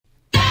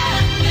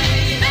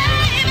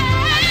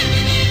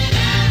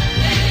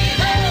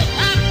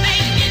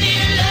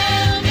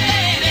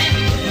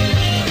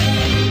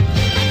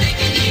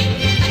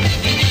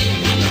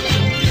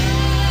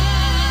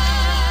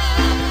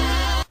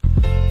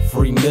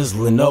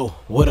Sizzling, oh,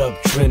 what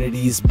up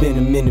Trinity? It's been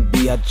a minute,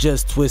 B. I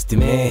just twisted,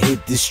 man,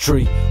 hit this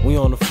tree. We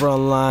on the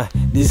front line,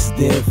 this is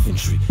the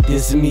infantry.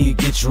 This is me, you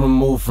get you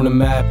removed from the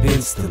map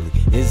instantly.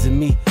 Is it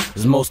me?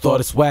 Cause most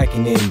artists whack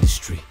in the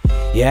industry.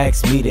 You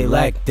ask me, they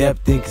lack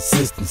depth and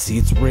consistency.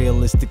 It's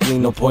realistically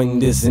no point in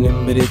dissing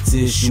them, but it's an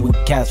issue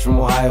with cats from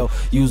Ohio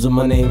using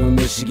my name in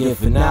Michigan.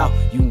 For now,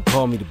 you can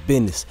call me the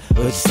business,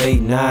 but just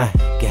 8-9.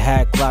 Can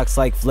hack clocks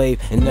like Flav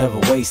and never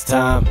waste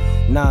time.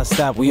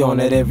 Non-stop, we on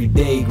that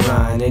everyday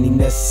grind. Any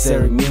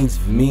necessary means,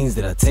 if it means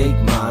that I take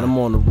mine. I'm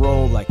on the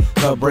roll like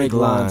cut break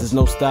lines. There's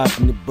no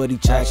stopping it, but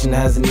each action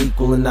has an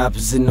equal and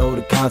opposite. Know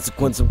the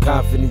consequence, I'm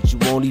confident you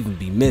won't even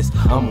be missed.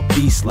 I'm a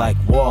beast like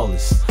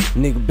Wallace,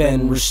 nigga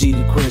Ben, Rashid,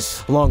 and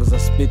Chris. Long as I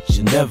spit,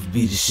 you'll never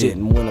be the shit.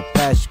 And when I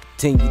pass, you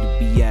continue to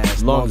be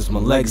ass, long as my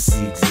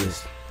legacy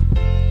exists.